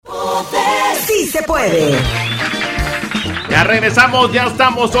Sí se puede. Ya regresamos, ya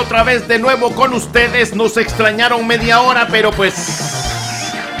estamos otra vez de nuevo con ustedes. Nos extrañaron media hora, pero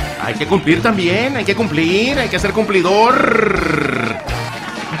pues hay que cumplir también, hay que cumplir, hay que ser cumplidor.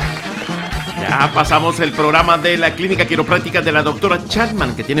 Ya pasamos el programa de la clínica quiropráctica de la doctora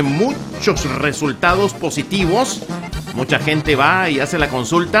Chapman, que tiene muchos resultados positivos. Mucha gente va y hace la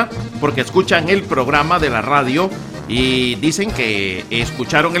consulta porque escuchan el programa de la radio y dicen que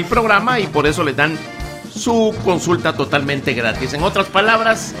escucharon el programa y por eso les dan su consulta totalmente gratis. En otras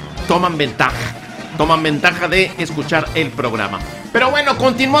palabras, toman ventaja de escuchar el programa. Pero bueno,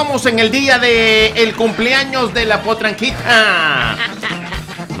 continuamos en el día del cumpleaños de la potranquita.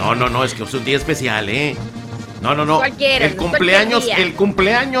 No, es que es un día especial, ¿eh? No. Cualquiera, el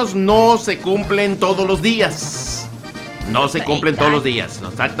cumpleaños no se cumplen todos los días. No se cumplen todos los días,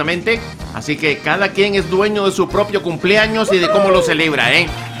 exactamente. Así que cada quien es dueño de su propio cumpleaños y de cómo lo celebra, ¿eh?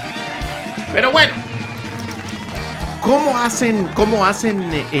 Pero bueno, ¿cómo hacen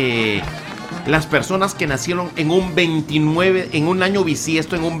las personas que nacieron en un 29, en un año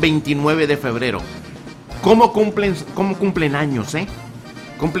bisiesto, en un 29 de febrero? ¿Cómo cumplen años, eh?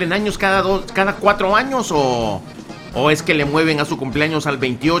 ¿Cumplen años cada 4 años o es que le mueven a su cumpleaños al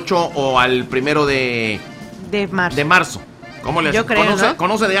 28 o al 1 de marzo? ¿Cómo le Yo creo, ¿no?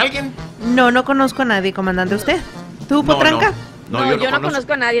 ¿Conoce de alguien? No conozco a nadie, comandante. ¿Usted? ¿Tú, potranca? No, yo no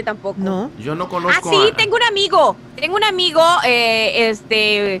conozco a nadie tampoco. No. Yo no conozco. Ah, sí, tengo un amigo.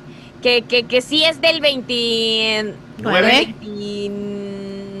 Que sí es del 29.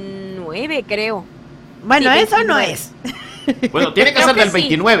 29, creo. Bueno, sí, eso 29. no es. Bueno, tiene que ser del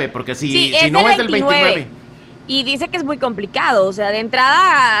 29, porque si no es del 29. Y dice que es muy complicado, o sea, de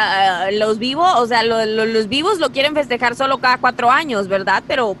entrada los vivos, o sea, los vivos lo quieren festejar solo cada 4 años, ¿verdad?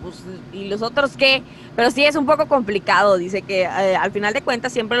 Pero, pues, ¿y los otros qué? Pero sí es un poco complicado, dice que al final de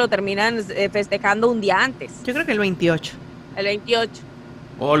cuentas siempre lo terminan festejando un día antes. Yo creo que el 28. El 28.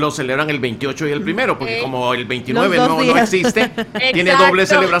 O lo celebran el 28 y el 1, porque como el 29 no existe, tiene Exacto. doble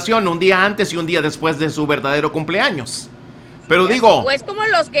celebración, un día antes y un día después de su verdadero cumpleaños. Pero digo... Pues como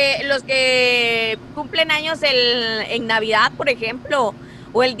los que cumplen años en Navidad, por ejemplo,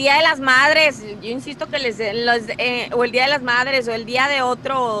 o el Día de las Madres, yo insisto que o el Día de las Madres, o el día del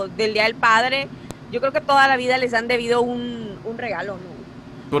Día del Padre, yo creo que toda la vida les han debido un regalo,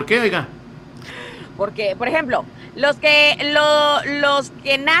 ¿no? ¿Por qué, oiga? Porque, por ejemplo, los que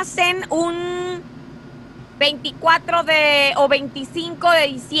nacen un 24 o 25 de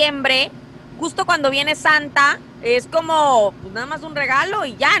diciembre, justo cuando viene Santa, es como pues, nada más un regalo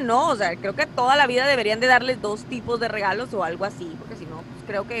y ya, ¿no? O sea, creo que toda la vida deberían de darles 2 tipos de regalos o algo así, porque si no,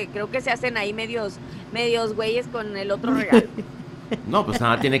 pues, creo que se hacen ahí medios güeyes con el otro regalo. No, pues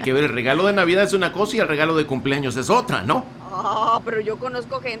nada tiene que ver. El regalo de Navidad es una cosa y el regalo de cumpleaños es otra, ¿no? Pero yo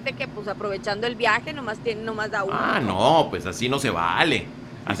conozco gente que, pues, aprovechando el viaje, nomás da uno. Ah, no, pues así no se vale.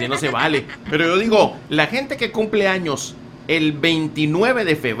 Así no se vale. Pero yo digo, la gente que cumple años el 29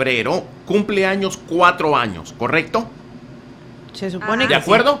 de febrero, cumple años 4 años, ¿correcto? Se supone que ¿De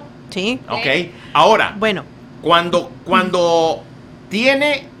acuerdo? Sí. Ok. Ahora, bueno,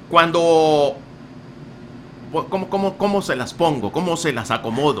 ¿cómo se las pongo? ¿Cómo se las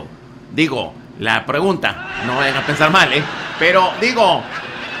acomodo? Digo, la pregunta, no vayan a pensar mal, ¿eh? Pero digo,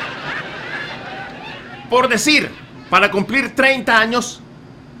 por decir, para cumplir 30 años,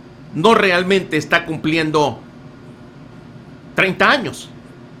 no realmente está cumpliendo 30 años.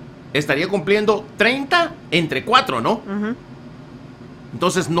 Estaría cumpliendo 30 entre 4, ¿no? Uh-huh.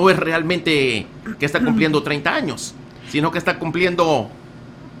 Entonces no es realmente que está cumpliendo 30 años, sino que está cumpliendo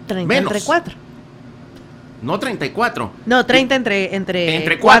 30 menos. entre 4. No 34. No, 30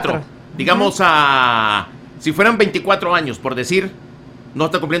 entre 4. Digamos, si fueran 24 años, por decir, no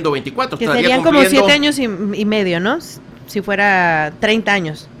está cumpliendo 24. Que estaría serían cumpliendo... como 7 años y medio, ¿no? Si fuera 30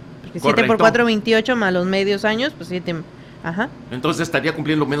 años. Porque 7 por 4, 28, más los medios años, pues 7. Ajá. Entonces estaría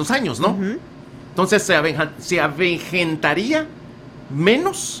cumpliendo menos años, ¿no? Uh-huh. Entonces se avejentaría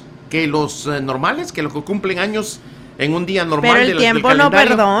menos que los normales, que los que cumplen años en un día normal. Pero el tiempo no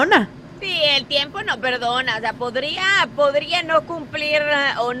perdona. Sí, el tiempo no perdona, o sea, podría no cumplir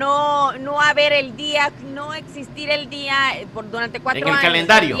o no haber el día, no existir el día durante 4 años. En el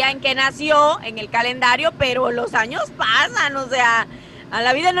calendario. El día en que nació, en el calendario, pero los años pasan, o sea, a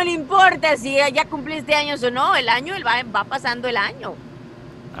la vida no le importa si ya cumpliste años o no, el año va pasando el año.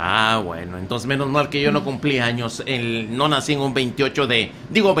 Ah, bueno, entonces menos mal que yo no cumplí años, no nací en un 29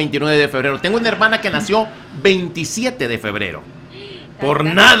 de febrero. Tengo una hermana que nació 27 de febrero. Por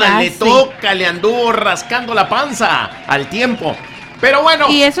nada le toca, le anduvo rascando la panza al tiempo. Pero bueno.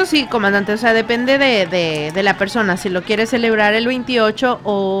 Y eso sí, comandante, o sea, depende de la persona, si lo quiere celebrar el 28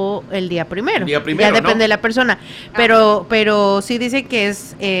 o el día primero. El día primero, ya depende de la persona. Pero sí dice que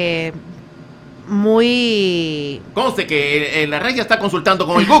es muy... Conste que la raya está consultando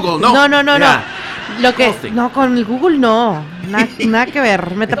con el Google, ¿no? No. Lo que... Conste. No, con el Google no. Nada que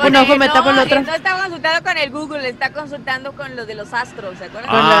ver. Me tapo un ojo, me tapo el otro. No está consultando con el Google, está consultando con lo de los astros, ¿se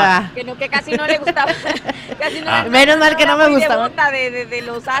acuerdan? Que casi no le gustaba. Menos mal que no me gustaba. De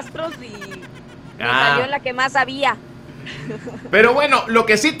los astros y salió la que más sabía. Pero bueno, lo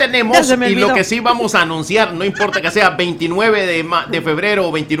que sí tenemos y lo que sí vamos a anunciar, no importa que sea 29 de febrero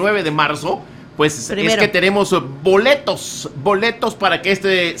o 29 de marzo, pues primero. Es que tenemos boletos para que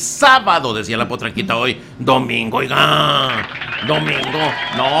este sábado, decía la potranquita hoy, domingo, oiga, domingo,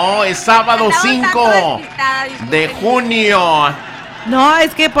 no, es sábado 5 de junio. No,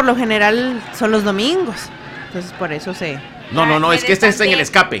 es que por lo general son los domingos, entonces por eso se... No, es que este es en el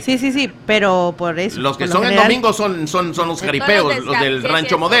escape. Sí, pero por eso. Los que son el domingo son los jaripeos, los del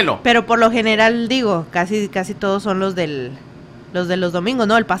rancho modelo. Pero por lo general, digo, casi todos son los de los domingos,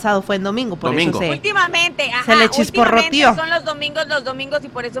 ¿no? El pasado fue en domingo, por eso últimamente, se le chisporroteó. Son los domingos y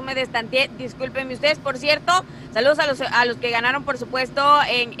por eso me destanteé. Discúlpenme ustedes, por cierto, saludos a los que ganaron, por supuesto,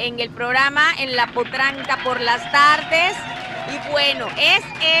 en el programa, en La Potranca por las tardes. Y bueno, es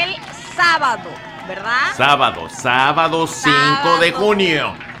el sábado, ¿verdad? Sábado 5 de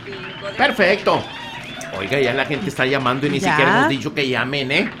junio. Perfecto. Oiga, ya la gente está llamando y ni siquiera hemos dicho que llamen,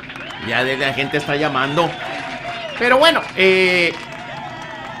 ¿eh? Ya la gente está llamando. Pero bueno,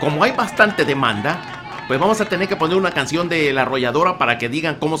 como hay bastante demanda, pues vamos a tener que poner una canción de La Arrolladora para que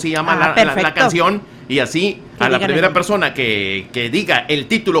digan cómo se llama la canción. Y así, que a la primera persona que diga el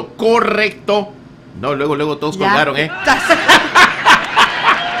título correcto. No, luego todos colgaron, ¿eh?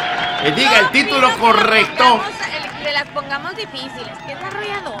 Que diga el título correcto. Que las pongamos difíciles, que es La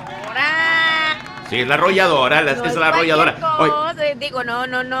Arrolladora. Sí, es La Arrolladora, es La Arrolladora. Digo, no,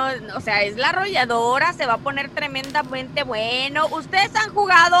 o sea, es La Arrolladora, se va a poner tremendamente bueno. ¿Ustedes han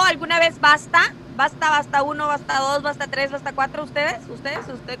jugado alguna vez Basta? Basta 1, Basta 2, Basta 3, Basta 4, ¿Usted,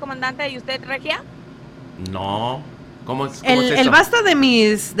 comandante, y usted, Regia? No. ¿Cómo es el Basta de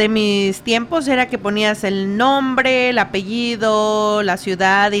mis tiempos era que ponías el nombre, el apellido, la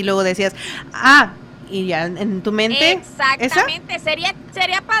ciudad y luego decías, y ya en tu mente. Exactamente. Sería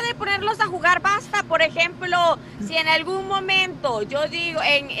padre ponerlos a jugar Basta. Por ejemplo, si en algún momento yo digo,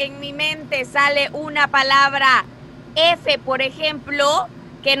 en mi mente sale una palabra F, por ejemplo,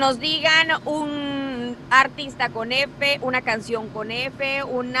 que nos digan un artista con F, una canción con F,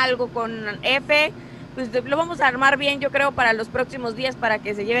 un algo con F. Pues lo vamos a armar bien, yo creo, para los próximos días para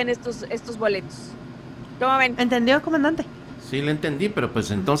que se lleven estos boletos. ¿Cómo ven? ¿Entendió, comandante? Sí, lo entendí, pero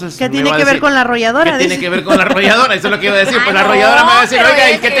pues entonces... ¿Qué tiene que ver con La Arrolladora? ¿Qué tiene que ver con La Arrolladora? Eso es lo que iba a decir. Pues La Arrolladora me va a decir, oiga,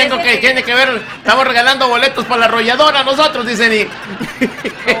 ¿y qué tiene que ver? Estamos regalando boletos para La Arrolladora nosotros, dicen.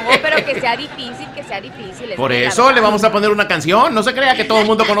 No, pero que sea difícil. Por eso le vamos a poner una canción. No se crea que todo el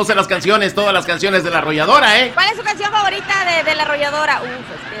mundo conoce todas las canciones de La Arrolladora, ¿eh? ¿Cuál es su canción favorita de La Arrolladora?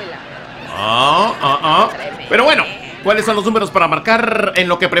 Pero bueno, ¿cuáles son los números para marcar en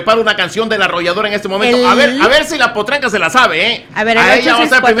lo que prepara una canción de La Arrolladora en este momento? A ver si la potranca se la sabe, ¿eh? A ver, a ella va a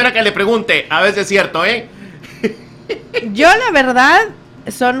ser la primera que le pregunte. A ver si es cierto, ¿eh? Yo, la verdad,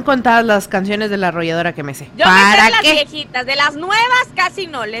 son contadas las canciones de La Arrolladora que me sé. Yo me sé las viejitas, de las nuevas casi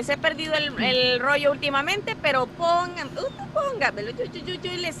no. Les he perdido el rollo últimamente, pero póngamelo, yo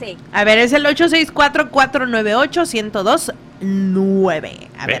le sé. A ver, es el 864-498-1029.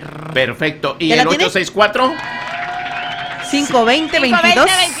 A ver. Perfecto. ¿Y el 864?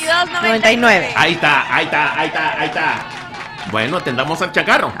 520-22-99. Ahí está. Bueno, atendamos al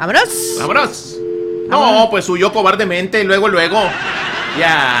chacarro. ¡Vámonos! No, pues huyó cobardemente, luego.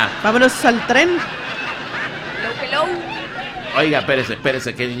 Ya. Vámonos al tren. Hello. Oiga,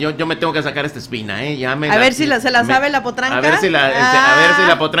 espérese, que yo me tengo que sacar esta espina, ¿eh? A ver si se la sabe la potranca. A ver si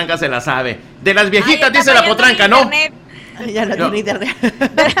la potranca se la sabe. De las viejitas dice la potranca, ¿no? Ya no tiene internet.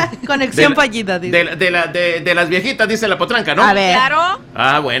 Conexión fallida, dice. De las viejitas dice la potranca, ¿no? A ver. Claro.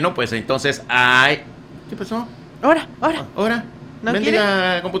 Bueno, pues entonces, ¿qué pasó? Ahora. ¿No quiere?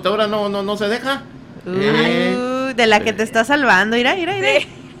 La computadora no se deja. De la que te está salvando, mira. Sí.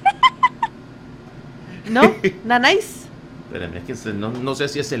 ¿No? ¿Nanais? Espérame, es que no sé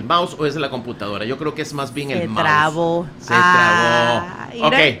si es el mouse o es la computadora. Yo creo que es más bien el mouse. Se trabó.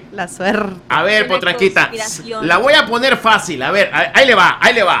 Ok. La suerte. A ver, potranquita. La voy a poner fácil. A ver, ahí le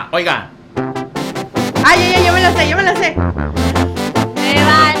va. Oiga. Ay, yo me la sé. Me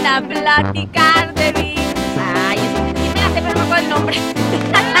van a platicar de mí. Ay, sí me la sé, pero no me acuerdo el nombre.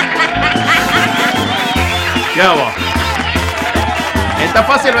 ¿Qué hago? ¿Está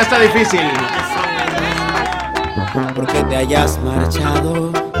fácil o está difícil? Porque te hayas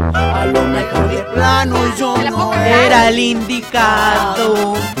marchado, a lo mejor de plano yo no Era el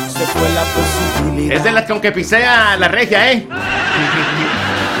indicado. se fue la posibilidad. Es de las con que pisea la regia, ¿eh? No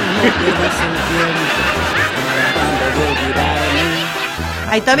pierdas el tiempo tratando de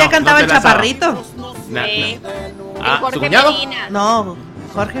olvidarme. Ahí todavía No, cantaba no el te la sabes. chaparrito. Sí. Ah, Jorge ¿su cuñado? Medina. No,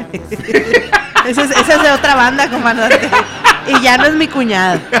 Jorge. Ese es de otra banda, comandante. Y ya no es mi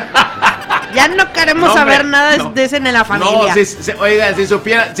cuñado. Ya no queremos No, hombre, saber nada no. de ese en la familia. No, oiga,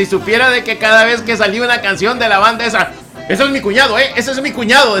 si supiera de que cada vez que salía una canción de la banda esa, eso es mi cuñado, ese es mi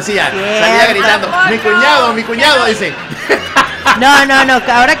cuñado, decía. Salía gritando, mi cuñado, dice. No,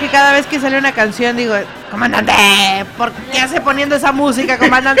 ahora que cada vez que sale una canción digo, comandante, ¿por qué hace poniendo esa música,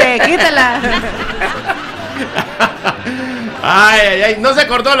 comandante? Quítala. Ay, no se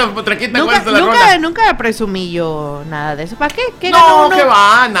acordó la traquita con esta la rola. Nunca presumí yo nada de eso. ¿Para qué? ¿Qué No, gana uno? que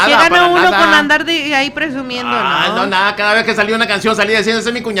va, nada, ¿Qué gana para uno nada. con andar ahí presumiendo? No, nada, cada vez que salía una canción salía diciendo, ese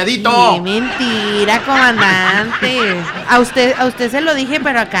es mi cuñadito. Sí, mentira, comandante. A usted se lo dije,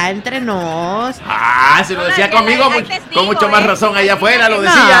 pero acá entre nos. Si lo decía conmigo, hay testigo, con mucho más razón allá afuera, lo No.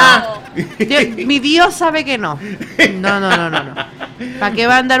 decía. Mi Dios sabe que no. No. ¿Para qué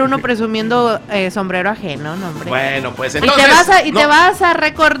va a andar uno presumiendo sombrero ajeno, no, hombre? Bueno, pues Y entonces. te vas a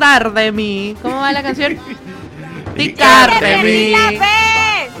recordar de mí. ¿Cómo va la canción? Picar Picar de de mí. mí. ¡La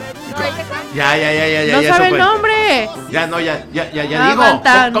fe! ¿No es esa? Ya. No eso sabe el fue. nombre. Ya digo.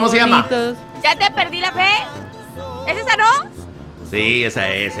 Aguantan, ¿Cómo se llama? bonitos. ¿Ya te perdí la fe? ¿Es esa, no? Sí, esa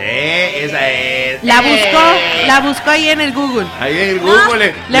es. La buscó ahí en el Google. Ahí en el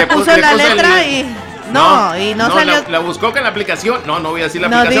Google Le puso la letra y no salió. La buscó con la aplicación. No voy a decir la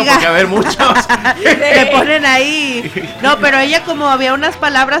No aplicación diga. porque va a haber muchos. Le ponen ahí. No, pero ella como había unas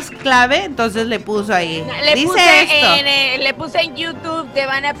palabras clave, entonces le puso ahí. Dice esto. Le puse en YouTube, te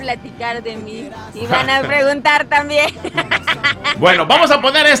van a platicar de mí. Y van a preguntar también. Bueno, vamos a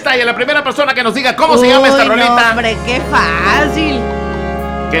poner esta y a la primera persona que nos diga cómo se llama esta Uy, rolita. No, hombre, qué fácil.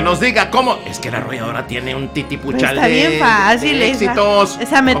 Que nos diga cómo. Es que la arrolladora tiene un titipuchal Está bien fácil de esa. éxitos.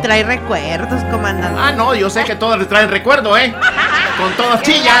 Esa me trae recuerdos, comandante. No, yo sé que todas les traen recuerdo, Con todas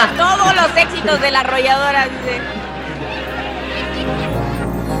chilla. Todos los éxitos de la arrolladora, dice.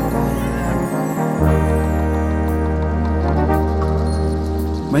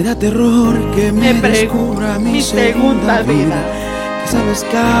 Me da terror que me descubra mi segunda vida. Que se me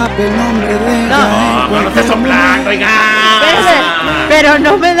escape el nombre de ella. No estés soplando, oiga. Pero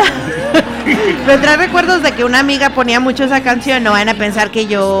no me da. Me trae recuerdos de que una amiga ponía mucho esa canción. No van a pensar que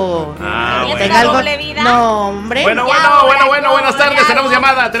yo Bueno. tenga algo. ¿Doble vida? No, hombre. Bueno, buenas tardes. Tenemos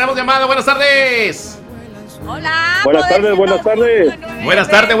llamada, buenas tardes. Hola. Buenas tardes.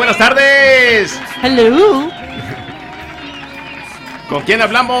 Buenas tardes. Hello. ¿Con quién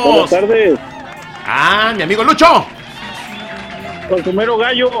hablamos? Buenas tardes. Mi amigo Lucho. Con su mero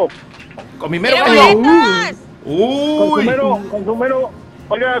gallo. Con mi mero ¡Qué gallo. boletos! Uy.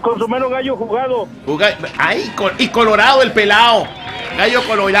 Con su mero gallo jugado. Y colorado el pelao. Gallo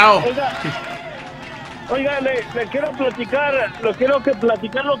colorado. Oiga, le quiero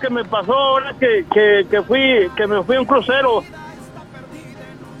platicar lo que me pasó ahora que me fui a un crucero.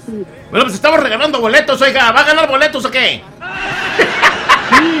 Bueno, pues estamos regalando boletos, oiga. ¿Va a ganar boletos o qué?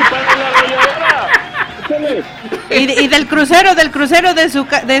 Sí, para la arrolladora. Échale. ¿Y del crucero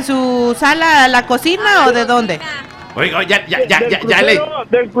de su sala a la cocina o de dónde? Oiga,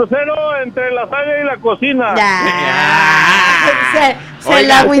 Del crucero entre la sala y la cocina. Se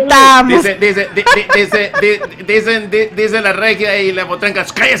la agüitamos. Dice la regia y la botranca.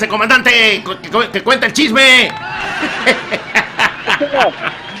 ¡Cállese, comandante! Que cuenta el chisme.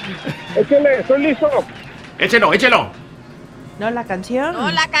 Échale, estoy listo. Échelo. No, la canción. No,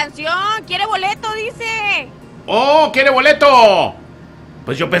 la canción. Quiere boleto, dice. ¡Oh, quiere boleto!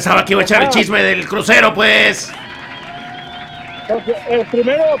 Pues yo pensaba que iba a echar el chisme del crucero, pues.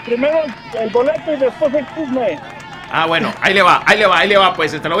 Primero el boleto y después el chisme. Bueno, ahí le va,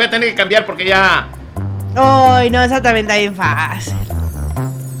 pues. Te lo voy a tener que cambiar porque ya. Ay, no, esa también está bien fácil.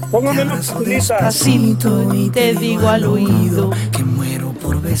 Póngame una facilita. Despacito y te digo al oído que muero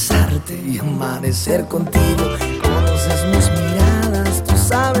por besarte y amanecer contigo. Conoces mis miradas, tú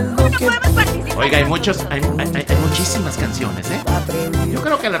sabes lo que Oiga, hay muchísimas canciones, Yo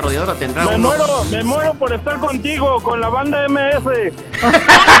creo que la rodeadora tendrá me muero por estar contigo con la banda MS.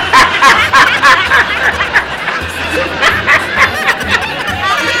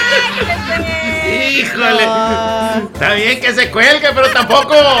 ¡Híjole! Está bien que se cuelgue, pero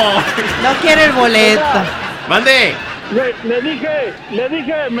tampoco. no quiere el boleto. Mande. Le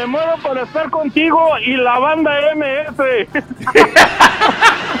dije, me muero por estar contigo y la banda MS.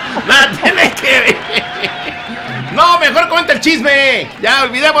 Nada tiene que ver. No, mejor cuenta el chisme. Ya,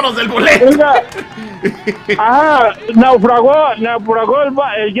 olvidémonos del boleto. Oiga, naufragó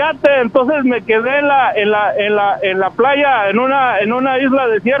el yate, entonces me quedé en la playa, en una isla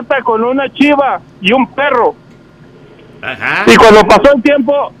desierta con una chiva y un perro. Ajá. Y cuando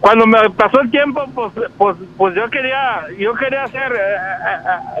me pasó el tiempo, pues yo quería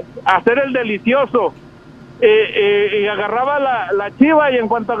hacer el delicioso. Y agarraba la chiva, y en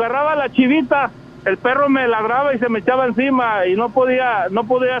cuanto agarraba la chivita, el perro me ladraba y se me echaba encima, y no podía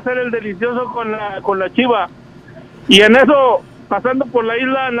hacer el delicioso con la chiva. Y en eso, pasando por la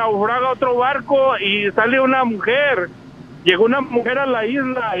isla, naufraga otro barco y sale una mujer. Llegó una mujer a la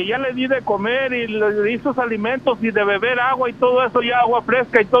isla y ya le di de comer y le di sus alimentos y de beber agua y todo eso, ya agua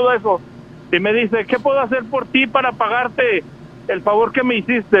fresca y todo eso. Y me dice, ¿qué puedo hacer por ti para pagarte el favor que me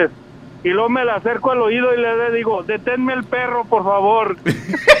hiciste? Y luego me la acerco al oído y le digo, deténme el perro, por favor.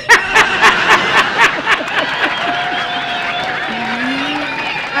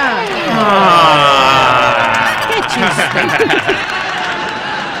 ¡Qué chiste!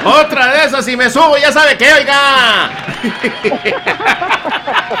 Otra de esas, si me subo, ya sabe que, oiga.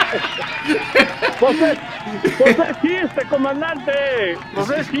 Pues es chiste, comandante. Pues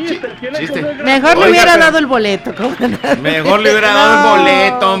es chiste. Mejor le hubiera dado el boleto, comandante. Mejor le hubiera dado el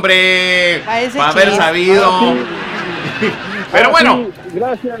boleto, hombre. Para haber sabido. Pero bueno, sí,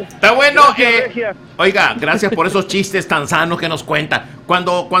 gracias. Está bueno. Gracias. Oiga, gracias por esos chistes tan sanos que nos cuenta.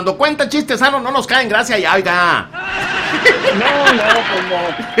 Cuando cuentan chistes sanos no nos caen gracias ya, oiga. No, pues no.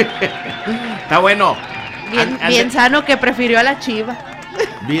 Está bueno. Bien sano que prefirió a la chiva.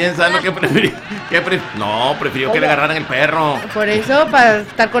 Bien sano que prefirió. Prefirió que le agarraran el perro. Por eso, para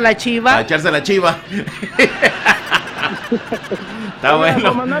estar con la chiva. Para echarse la chiva. Está bueno.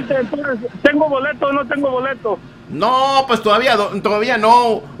 Comandante, entonces, ¿tengo boleto o no tengo boleto? No, pues todavía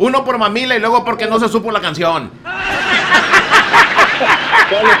no. Uno por mamila y luego porque no se supo la canción.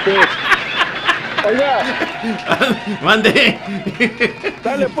 Dale, pues. Oiga. Mande.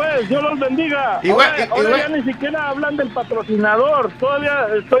 Dale, pues, Dios los bendiga. Ahora ya ni siquiera hablan del patrocinador. Todavía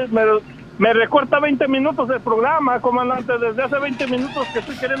me recorta 20 minutos el programa, comandante. Desde hace 20 minutos que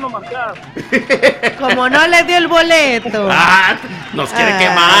estoy queriendo marcar. Como no le dio el boleto. Nos quiere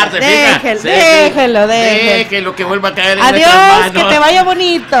quemar, ¿se fija? Déjelo que vuelva a caer en Adiós, nuestras manos. que te vaya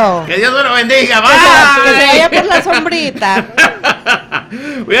bonito. Que Dios me lo bendiga. Que te vaya por la sombrita.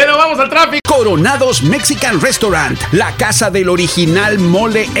 Bueno, vamos al tráfico. Coronados Mexican Restaurant, la casa del original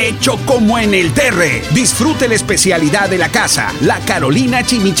mole hecho como en el Terre. Disfrute la especialidad de la casa, la Carolina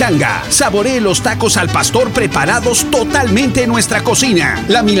Chimichanga. Saboree los tacos al pastor preparados totalmente en nuestra cocina.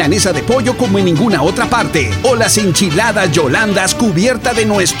 La milanesa de pollo como en ninguna otra parte. O las enchiladas yolandas cubierta de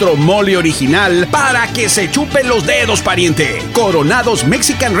nuestro mole original para que se chupen los dedos, pariente. Coronados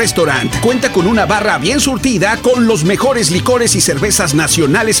Mexican Restaurant cuenta con una barra bien surtida con los mejores licores y cervezas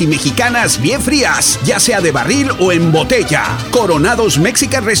nacionales y mexicanas bien frías, ya sea de barril o en botella. Coronados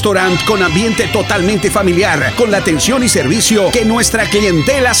Mexican Restaurant con ambiente totalmente familiar, con la atención y servicio que nuestra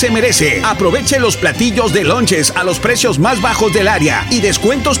clientela se merece. Aproveche los platillos de lonches a los precios más bajos del área y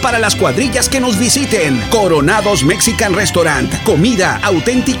descuentos para las cuadrillas que nos visiten. Coronados Mexican Restaurant, comida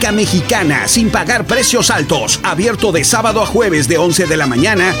auténtica mexicana sin pagar precios altos. Abierto de sábado a jueves de 11 de la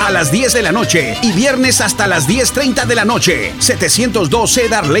mañana a las 10 de la noche y viernes hasta las 10:30 de la noche. 702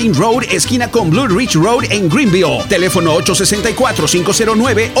 Cedar Lane Road, esquina con Blue Ridge Road en Greenville. Teléfono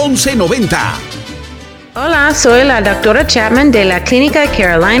 864-509-1190. Hola, soy la doctora Chapman de la clínica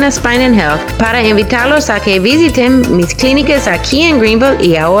Carolina Spine and Health para invitarlos a que visiten mis clínicas aquí en Greenville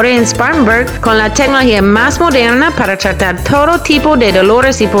y ahora en Spartanburg con la tecnología más moderna para tratar todo tipo de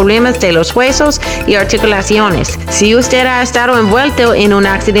dolores y problemas de los huesos y articulaciones. Si usted ha estado envuelto en un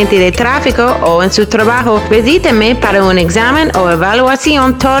accidente de tráfico o en su trabajo, visíteme para un examen o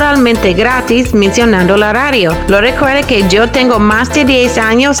evaluación totalmente gratis mencionando el horario. Lo recuerde que yo tengo más de 10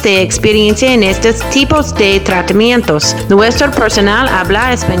 años de experiencia en estos tipos de tratamientos. Nuestro personal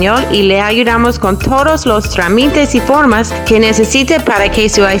habla español y le ayudamos con todos los trámites y formas que necesite para que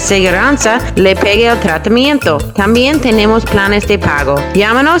su aseguranza le pegue el tratamiento. También tenemos planes de pago.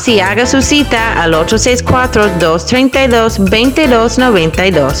 Llámanos y haga su cita al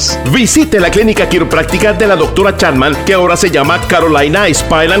 864-232-2292. Visite la clínica quiropráctica de la doctora Chapman, que ahora se llama Carolina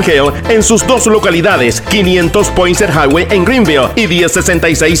Spine and Health, en sus dos localidades, 500 Poinsett Highway en Greenville y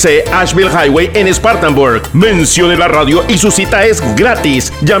 1066C Asheville Highway en Spartanburg. Mencione la radio y su cita es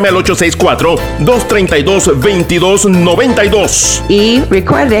gratis. Llame al 864-232-2292. Y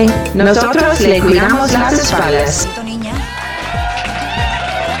recuerde, nosotros le cuidamos las espaldas. Niña.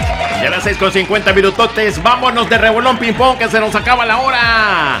 Ya las 6:50 minutotes. Vámonos de revolón ping pong, que se nos acaba la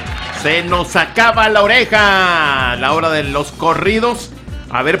hora. Se nos acaba la oreja. La hora de los corridos.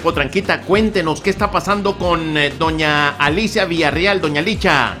 A ver, Potranquita, cuéntenos qué está pasando con doña Alicia Villarreal, doña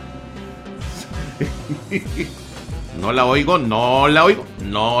Licha. No la oigo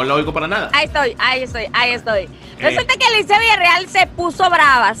para nada. Ahí estoy. Resulta que Alicia Villarreal se puso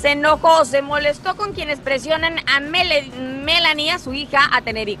brava, se enojó, se molestó con quienes presionan a Melanie, a su hija, a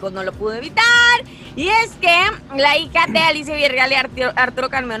tener hijos. No lo pudo evitar. Y es que la hija de Alicia Villarreal y Arturo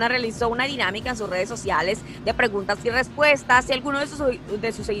Carmona realizó una dinámica en sus redes sociales de preguntas y respuestas. Y algunos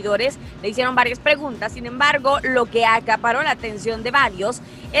de sus seguidores le hicieron varias preguntas. Sin embargo, lo que acaparó la atención de varios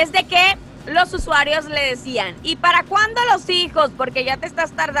es de que los usuarios le decían: ¿y para cuándo los hijos? Porque ya te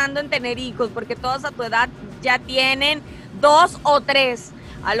estás tardando en tener hijos, porque todos a tu edad ya tienen 2 o 3.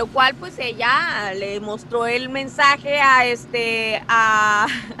 A lo cual pues ella le mostró el mensaje a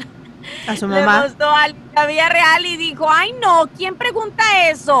su mamá. Le mostró a la Villarreal y dijo: ay no, ¿quién pregunta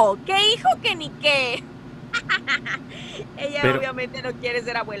eso? ¿Qué hijo que ni qué? Ella obviamente no quiere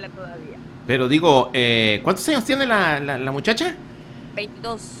ser abuela todavía. Pero digo, ¿cuántos años tiene la muchacha?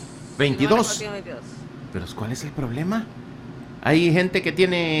 22. 22. Pero ¿cuál es el problema? Hay gente que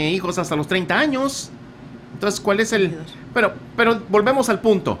tiene hijos hasta los 30 años. Entonces, ¿cuál es el...? Pero volvemos al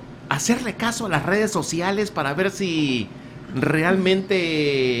punto. Hacerle caso a las redes sociales para ver si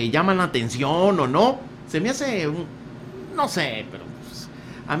realmente llaman la atención o no. Se me hace... no sé, pero... pues,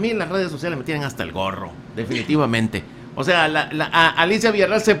 a mí las redes sociales me tienen hasta el gorro. Definitivamente. O sea, Alicia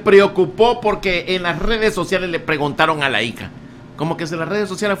Villarreal se preocupó porque en las redes sociales le preguntaron a la hija. Como que si las redes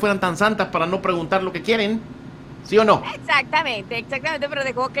sociales fueran tan santas para no preguntar lo que quieren. ¿Sí o no? Exactamente, pero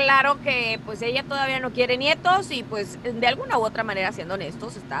dejó claro que pues ella todavía no quiere nietos y pues de alguna u otra manera, siendo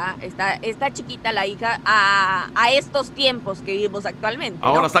honestos, está chiquita la hija a estos tiempos que vivimos actualmente, ¿no?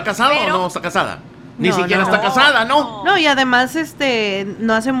 ¿Ahora está casada o no está casada? Ni siquiera está casada, ¿no? No, y además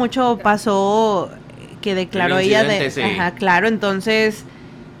no hace mucho pasó que declaró ella de... sí. Ajá, claro, entonces...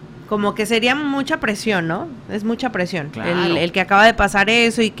 como que sería mucha presión, ¿no? Es mucha presión. Claro. El que acaba de pasar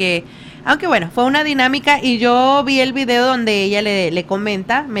eso y que... aunque bueno, fue una dinámica y yo vi el video donde ella le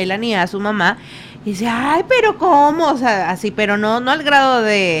comenta, Melanie, a su mamá, y dice: ay, pero ¿cómo? O sea, así, pero no al grado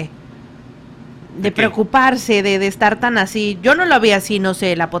de preocuparse, de estar tan así. Yo no lo vi así, no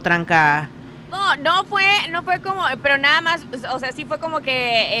sé, la potranca... No fue como, pero nada más, o sea, sí fue como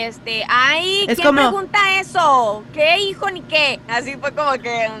que, ay, es ¿quién como... pregunta eso? ¿Qué hijo ni qué? Así fue como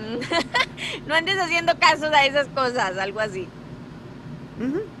que, no andes haciendo casos a esas cosas, algo así.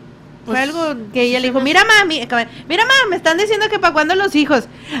 Uh-huh. Fue algo que ella le dijo: mira, mami, me están diciendo que para cuándo los hijos.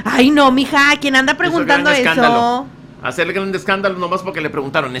 Ay, no, mija, ¿quién anda preguntando eso? Hacerle grande escándalo nomás porque le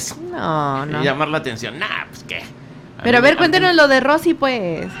preguntaron eso. No. Y llamar la atención. Pues qué. Pero a ver, cuéntenos lo de Rosy,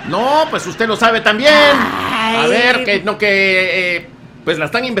 pues. No, pues usted lo sabe también. Ay. A ver, pues la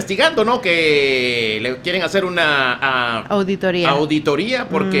están investigando, ¿no? Que le quieren hacer una auditoría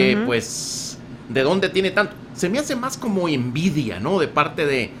porque, pues, ¿de dónde tiene tanto? Se me hace más como envidia, ¿no? De parte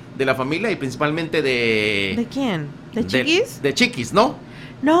de la familia y principalmente de... ¿De quién? ¿De Chiquis? De Chiquis, ¿no?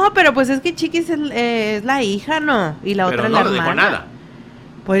 No, pero pues es que Chiquis es la hija, ¿no? Y la otra es la hermana. Pero no le dejó nada.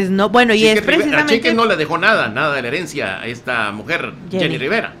 Pues no, bueno, y es precisamente... A Chiquis no le dejó nada de la herencia a esta mujer, Jenny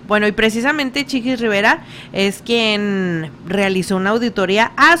Rivera. Bueno, y precisamente Chiquis Rivera es quien realizó una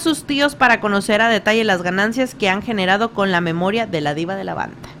auditoría a sus tíos para conocer a detalle las ganancias que han generado con la memoria de la diva de la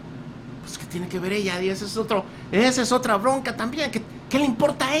banda. Pues ¿qué tiene que ver ella? Y esa es otra bronca también. ¿Qué le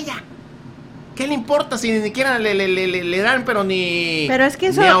importa a ella? ¿Qué le importa si ni siquiera le dan, pero es que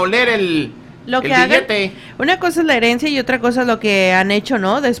eso, ni a oler el billete? Hagan, una cosa es la herencia y otra cosa es lo que han hecho,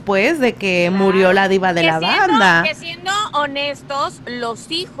 ¿no? Después de que murió la diva de la banda. Que siendo honestos,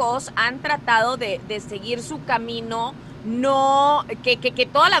 los hijos han tratado de seguir su camino. No, que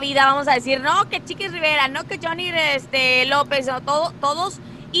toda la vida vamos a decir, no, que Chiquis Rivera, no, que Johnny López, no, todos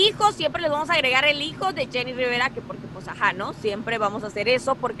hijos, siempre les vamos a agregar el hijo de Jenny Rivera, que porque pues ¿no? Siempre vamos a hacer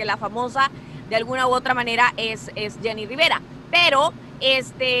eso porque la famosa de alguna u otra manera es Jenny Rivera. Pero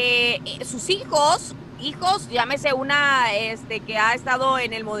sus hijos, llámese una que ha estado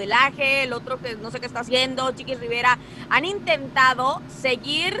en el modelaje, el otro que no sé qué está haciendo, Chiquis Rivera, han intentado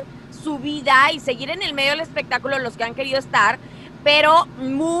seguir su vida y seguir en el medio del espectáculo en los que han querido estar, pero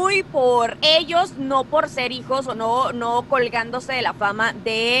muy por ellos, no por ser hijos o no colgándose de la fama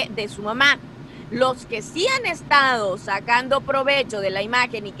de su mamá. Los que sí han estado sacando provecho de la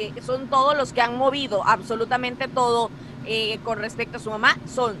imagen y que son todos los que han movido absolutamente todo con respecto a su mamá,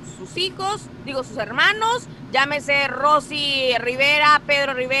 son sus hijos, sus hermanos, llámese Rosy Rivera,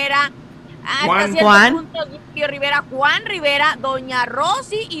 Pedro Rivera, Hasta cierto punto, Gio Rivera, Juan Rivera, doña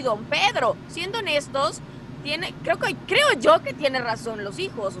Rosy y don Pedro. Siendo honestos, creo yo que tiene razón los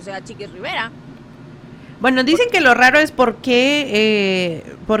hijos, o sea, Chiquis Rivera. Bueno, dicen que lo raro es porque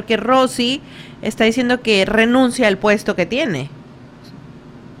Rosy está diciendo que renuncia al puesto que tiene.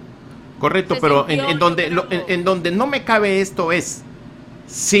 Correcto, pero en donde no me cabe esto es,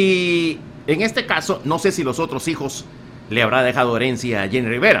 si en este caso, no sé si los otros hijos le habrá dejado herencia a Jenny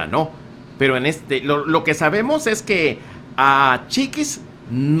Rivera, ¿no? Pero en lo que sabemos es que a Chiquis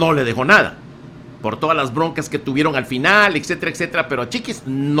no le dejó nada, por todas las broncas que tuvieron al final, etcétera, etcétera, pero a Chiquis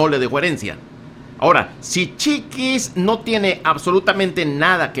no le dejó herencia. Ahora, si Chiquis no tiene absolutamente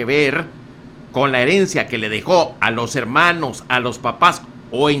nada que ver con la herencia que le dejó a los hermanos, a los papás,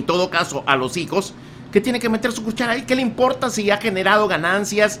 o en todo caso a los hijos, que tiene que meter su cuchara ahí, ¿qué le importa si ha generado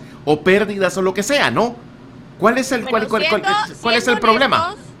ganancias o pérdidas o lo que sea, no? ¿Cuál es el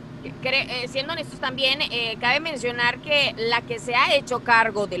problema? Siendo honestos también, cabe mencionar que la que se ha hecho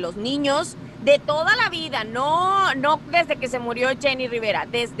cargo de los niños de toda la vida, no desde que se murió Jenny Rivera,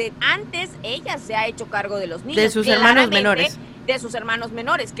 desde antes ella se ha hecho cargo de los niños. De sus hermanos menores. De sus hermanos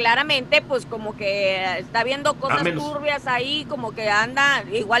menores, claramente, pues como que está viendo cosas turbias ahí, como que anda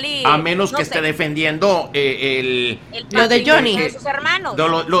igual y... A menos que esté defendiendo lo de Johnny. De sus hermanos.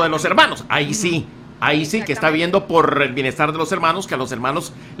 Lo de los hermanos, ahí sí. Ahí sí que está viendo por el bienestar de los hermanos, que a los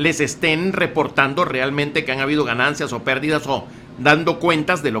hermanos les estén reportando realmente que han habido ganancias o pérdidas o dando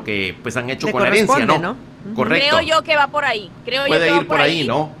cuentas de lo que pues han hecho con la herencia, ¿no? Correcto. Creo yo que va por ahí. Puede ir por ahí,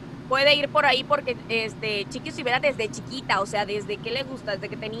 ¿no? Puede ir por ahí porque Chiquis Rivera desde chiquita, o sea, desde que le gusta, desde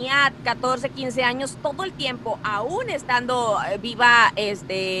que tenía 14, 15 años, todo el tiempo, aún estando viva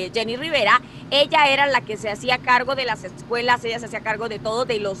Jenny Rivera, ella era la que se hacía cargo de las escuelas, ella se hacía cargo de todo,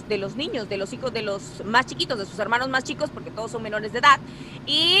 de los niños, de los hijos, de los más chiquitos, de sus hermanos más chicos, porque todos son menores de edad.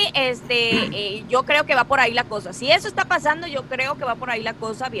 Y yo creo que va por ahí la cosa. Si eso está pasando, yo creo que va por ahí la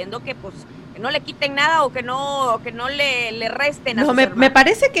cosa, viendo que pues no le quiten nada o que no le resten a sus hermanos. Me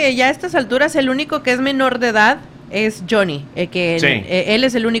parece que ya a estas alturas el único que es menor de edad es Johnny, él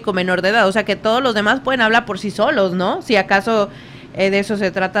es el único menor de edad, o sea que todos los demás pueden hablar por sí solos, ¿no? Si acaso de eso se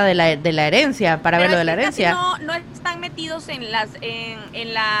trata de la herencia, para ver lo de la herencia. No están metidos en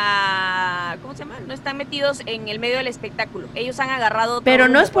 ¿cómo se llama? No están metidos en el medio del espectáculo. Ellos han agarrado. Pero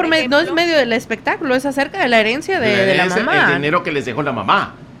no es no es medio del espectáculo, es acerca de la herencia de la mamá. El dinero que les dejó la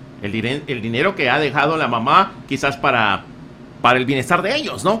mamá. El dinero que ha dejado la mamá, quizás para el bienestar de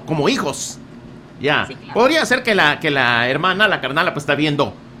ellos, ¿no? Como hijos. Ya. Sí, claro. Podría ser que la hermana, la carnala, pues está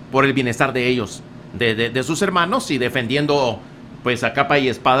viendo por el bienestar de ellos, de sus hermanos y defendiendo, pues a capa y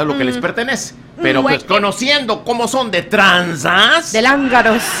espada lo que les pertenece. Pero pues conociendo cómo son de tranzas. De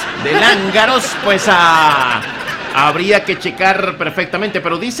lángaros. Pues habría que checar perfectamente.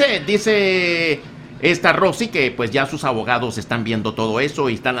 Pero dice esta Rosy que pues ya sus abogados están viendo todo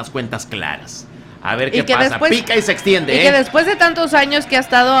eso y están las cuentas claras. A ver qué pasa. Después, pica y se extiende. Y que después de tantos años que ha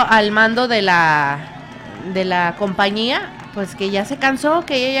estado al mando de la compañía, pues que ya se cansó,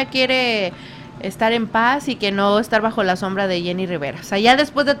 que ella quiere estar en paz y que no estar bajo la sombra de Jenny Rivera. O sea, ya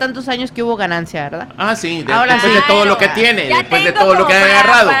después de tantos años que hubo ganancia, ¿verdad? Ah, sí, después de todo lo que tiene, después de todo lo que ha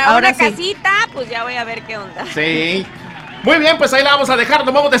agarrado. Ahora una casita, pues ya voy a ver qué onda. Sí. Muy bien, pues ahí la vamos a dejar,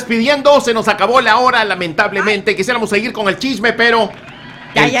 nos vamos despidiendo, se nos acabó la hora, lamentablemente. Quisiéramos seguir con el chisme, pero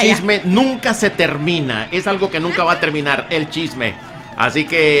el chisme nunca se termina, es algo que nunca va a terminar, el chisme. Así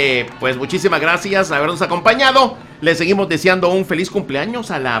que, pues muchísimas gracias por habernos acompañado. Le seguimos deseando un feliz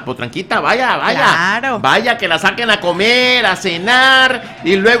cumpleaños a la potranquita. Vaya. Claro. Vaya, que la saquen a comer, a cenar.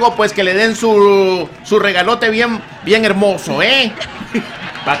 Y luego, pues, que le den su regalote bien hermoso, ¿eh?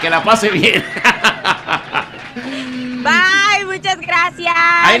 Para que la pase bien. Bye, muchas gracias.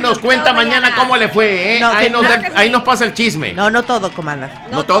 Ahí nos cuenta mañana cómo le fue, ¿eh? No, ahí nos pasa el chisme. No todo, comandante.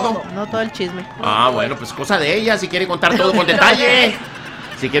 ¿No todo? No todo el chisme. Bueno, pues cosa de ella, si quiere contar todo con detalle.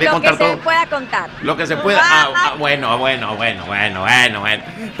 Si quiere contar todo. Lo que se pueda contar. Lo que se pueda. Bueno.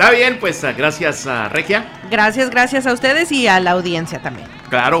 Está bien, pues gracias, Regia. Gracias a ustedes y a la audiencia también.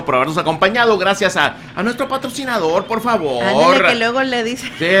 Claro, por habernos acompañado. Gracias a nuestro patrocinador, por favor. Ándale, que luego le dice.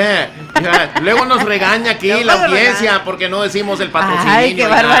 Sí, luego nos regaña aquí la audiencia porque no decimos el patrocinio. Ay, qué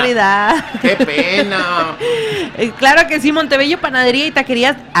barbaridad. Qué pena. Claro que sí, Montebello Panadería y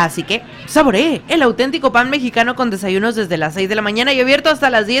Taquerías. Así que saboree el auténtico pan mexicano con desayunos desde las 6 de la mañana y abierto hasta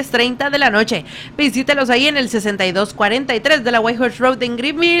las 10:30 de la noche. Visítelos ahí en el 6243 de la White Horse Road en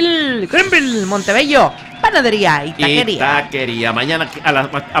Greenville, Montebello. Panadería y taquería. Mañana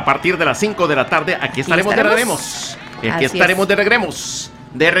a partir de las 5 de la tarde aquí estaremos de regreso.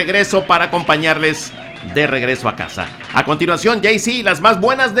 De regreso para acompañarles de regreso a casa. A continuación, Jay-Z, las más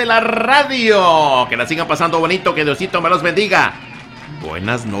buenas de la radio. Que la sigan pasando bonito, que Diosito me los bendiga.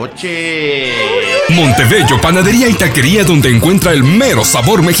 Buenas noches. Montebello, panadería y taquería donde encuentra el mero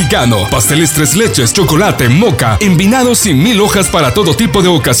sabor mexicano. Pasteles tres leches, chocolate, moca, envinados y 1000 hojas para todo tipo de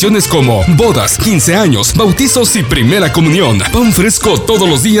ocasiones como bodas, 15 años, bautizos y primera comunión. Pan fresco todos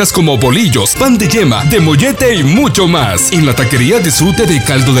los días como bolillos, pan de yema, de mollete y mucho más. En la taquería disfrute de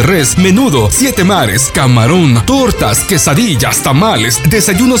caldo de res, menudo, 7 mares, camarón, tortas, quesadillas, tamales,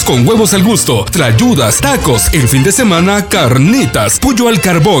 desayunos con huevos al gusto, trayudas, tacos, el fin de semana, carnitas, pollo al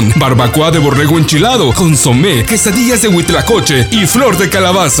carbón, barbacoa de borrego enchilado, consomé, quesadillas de huitlacoche y flor de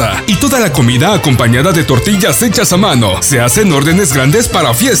calabaza. Y toda la comida acompañada de tortillas hechas a mano. Se hacen órdenes grandes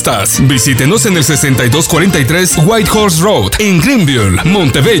para fiestas. Visítenos en el 6243 Whitehorse Road, en Greenville,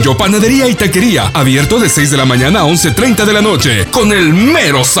 Montebello, panadería y taquería. Abierto de 6 de la mañana a 11:30 de la noche. Con el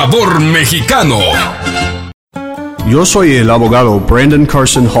mero sabor mexicano. Yo soy el abogado Brandon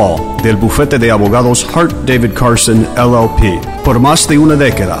Carson Hall, del bufete de abogados Hart David Carson LLP. Por más de una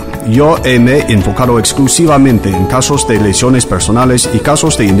década, yo me he enfocado exclusivamente en casos de lesiones personales y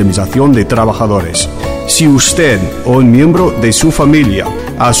casos de indemnización de trabajadores. Si usted o un miembro de su familia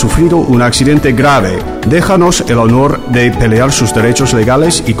ha sufrido un accidente grave, déjanos el honor de pelear sus derechos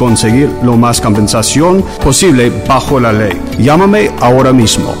legales y conseguir lo más compensación posible bajo la ley. Llámame ahora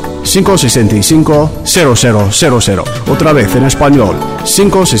mismo. 565-0000. Otra vez en español,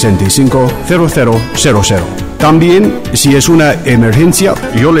 565-0000. También, si es una emergencia,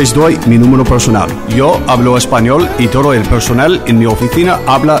 yo les doy mi número personal. Yo hablo español y todo el personal en mi oficina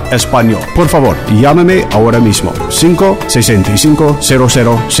habla español. Por favor, llámeme ahora mismo.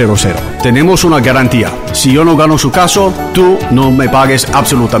 565-0000. Tenemos una garantía. Si yo no gano su caso, tú no me pagues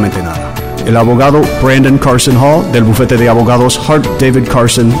absolutamente nada. El abogado Brandon Carson Hall, del bufete de abogados Hart David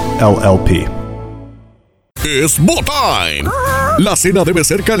Carson LLP. Es Bo Time. La cena debe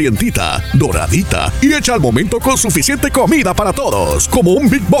ser calientita, doradita y hecha al momento con suficiente comida para todos. Como un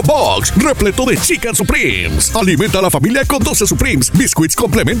Big Bob Box repleto de Chicken Supremes. Alimenta a la familia con 12 Supremes, biscuits,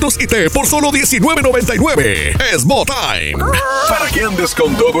 complementos y té por solo $19.99. Es Bo Time. Para que andes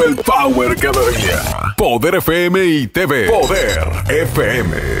con todo el power cada día. Poder FM y TV. Poder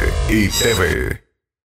FM y TV.